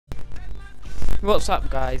What's up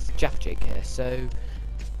guys, Jeff Jake here. So,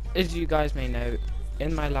 as you guys may know,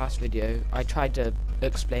 in my last video I tried to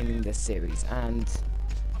explain this series and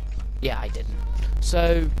yeah, I didn't.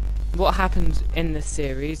 So, what happens in this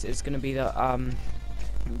series is going to be that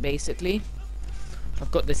basically I've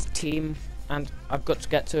got this team and I've got to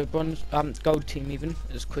get to a bronze gold team even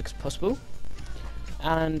as quick as possible.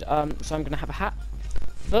 And so I'm going to have a hat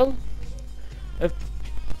full of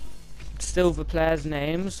silver players'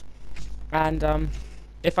 names, and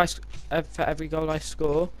for every goal I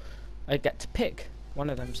score, I get to pick one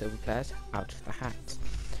of them silver players out of the hat.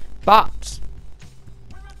 But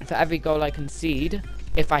for every goal I concede,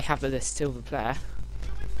 if I have this silver player,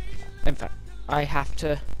 in fact, I have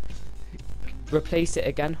to replace it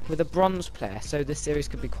again with a bronze player. So this series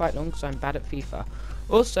could be quite long because I'm bad at FIFA.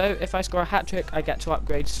 Also, if I score a hat trick, I get to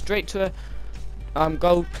upgrade straight to a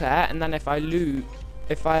gold player, and then if I lose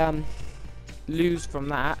from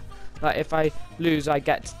that, like if I lose, I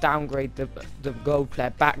get to downgrade the gold player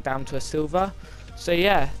back down to a silver. So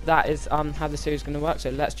yeah, that is how the series is going to work. So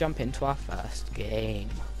let's jump into our first game.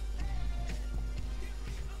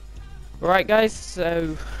 Alright guys,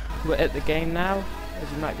 so we're at the game now,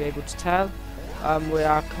 as you might be able to tell. We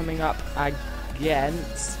are coming up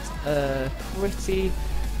against a pretty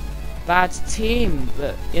bad team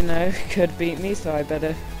that, you know, could beat me, so I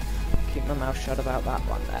better keep my mouth shut about that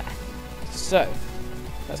one there. So,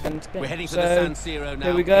 let's get into the game. We're heading for the San Siro now.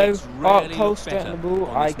 Here we go. Really Cole straight on the ball.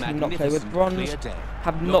 I cannot play with bronze.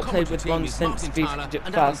 Have not played with bronze since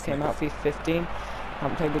FIFA first came out, FIFA 15.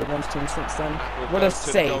 Haven't played with the bronze team since then. What a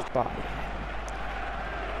save by.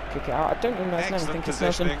 Kick it out. I don't even know his name. I think it's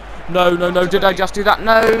Nelson. No. Did I just do that?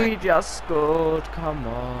 No, he just scored. Come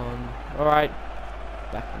on. Alright.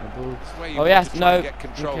 Back on the ball. Oh, yes. No.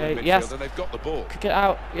 Okay. Yes. Kick it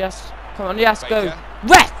out. Yes. Come on. Yes. Go.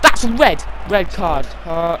 Red. That's red. Red card.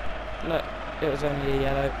 Look. It was only a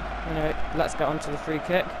yellow. Anyway, let's get on to the free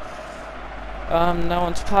kick. No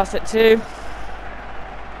one to pass it to.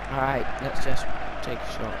 Alright. Let's just take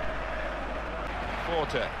a shot.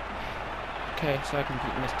 Okay, so I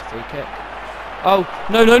completely missed the free kick. Oh,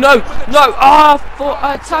 no! Ah,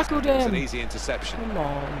 I tackled him! It's an easy interception. Come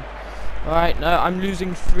on. Alright, no, I'm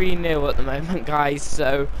losing 3-0 at the moment, guys,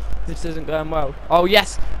 so this isn't going well. Oh,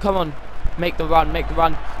 yes! Come on. Make the run.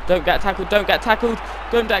 Don't get tackled, Don't get tackled.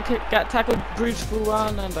 Beautiful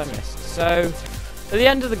run, and I missed. So, at the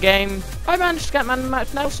end of the game, I managed to get man of the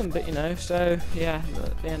match Nelson, but, you know, so, yeah,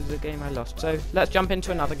 at the end of the game I lost. So, let's jump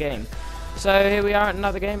into another game. So here we are at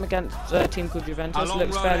another game against a team called Juventus.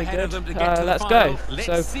 Looks fairly good. Let's go.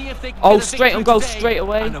 So, oh, straight on goal, straight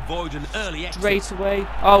away.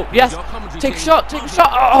 Oh, yes. Take a shot.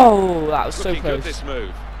 Oh, that was so close. No.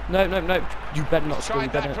 You better not score. You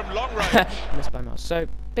better. Missed by miles. So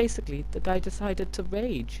basically, the guy decided to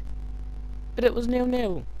rage, but it was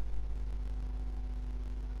 0-0.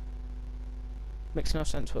 Makes no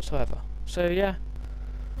sense whatsoever. So yeah.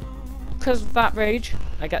 Because of that rage,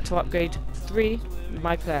 I get to upgrade 3 of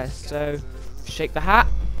my players. So, shake the hat.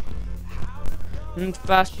 And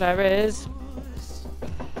first player is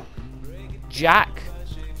Jack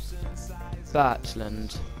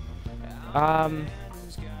Bertland.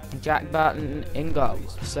 Jack Burton in goal.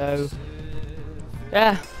 So,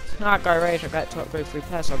 yeah, that guy rage. I get to upgrade 3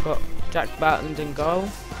 players. So I've got Jack Burton in goal.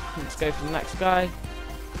 Let's go for the next guy.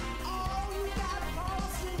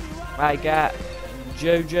 I get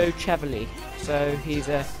Jojo Chevely, so he's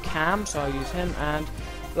a cam, so I'll use him. And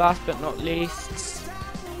last but not least,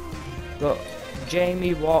 got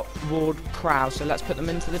Jamie Ward-Prowse, so let's put them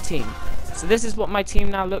into the team. So this is what my team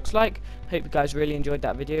now looks like. Hope you guys really enjoyed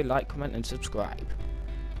that video. Like, comment and subscribe.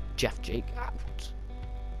 Jeff Jake out.